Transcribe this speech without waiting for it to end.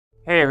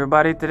Hey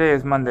everybody, today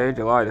is Monday,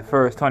 July the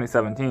 1st,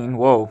 2017.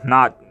 Whoa,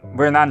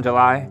 we're not in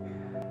July.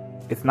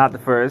 It's not the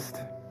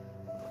 1st.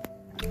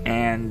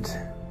 And,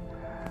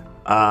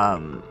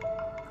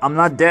 I'm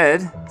not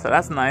dead, so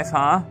that's nice,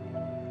 huh?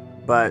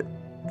 But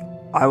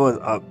I was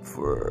up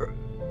for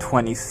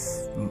 20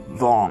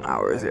 long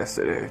hours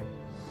yesterday.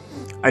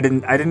 I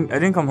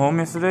didn't come home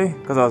yesterday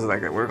because I was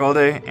like at work all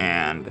day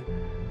and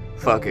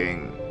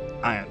fucking,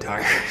 I am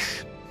tired.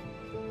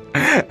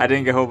 I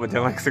didn't get home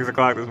until like 6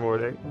 o'clock this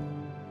morning.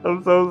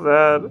 I'm so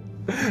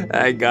sad.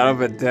 I got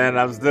up at 10.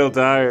 I'm still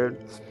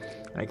tired.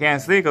 I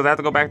can't sleep because I have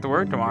to go back to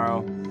work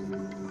tomorrow.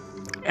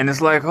 And it's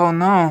like, oh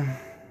no.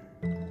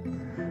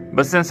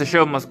 But since the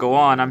show must go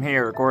on, I'm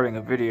here recording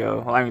a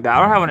video. Well, I mean, I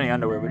don't have any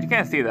underwear, but you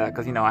can't see that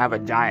because, I have a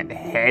giant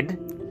head.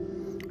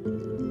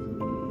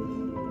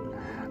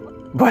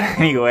 But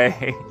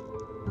anyway,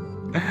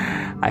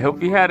 I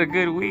hope you had a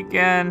good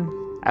weekend.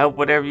 I hope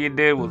whatever you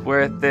did was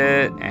worth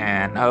it.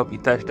 And I hope you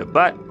touched a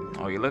butt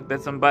or you looked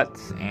at some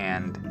butts.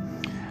 And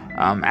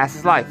ass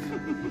is life,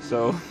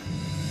 so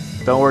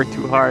don't work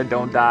too hard,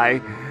 don't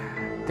die,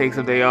 take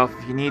some day off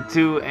if you need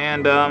to,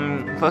 and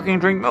fucking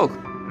drink milk.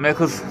 Milk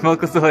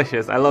is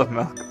delicious. I love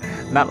milk.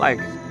 Not like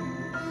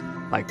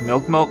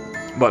milk,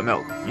 but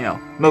milk,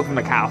 milk from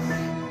the cow.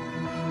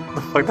 What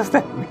the fuck does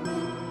that mean?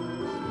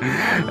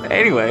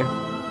 Anyway,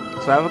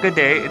 so have a good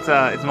day. It's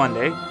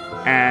Monday,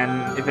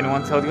 and if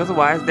anyone tells you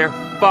otherwise, they're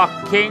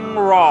fucking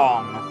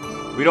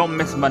wrong. We don't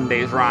miss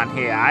Mondays around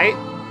here, alright?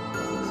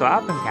 So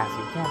I've been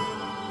Cassie again.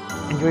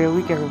 Enjoy your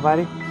week,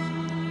 everybody,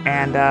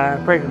 and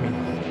pray for me.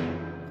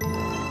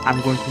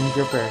 I'm going to need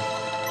your prayers.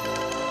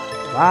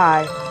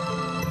 Bye.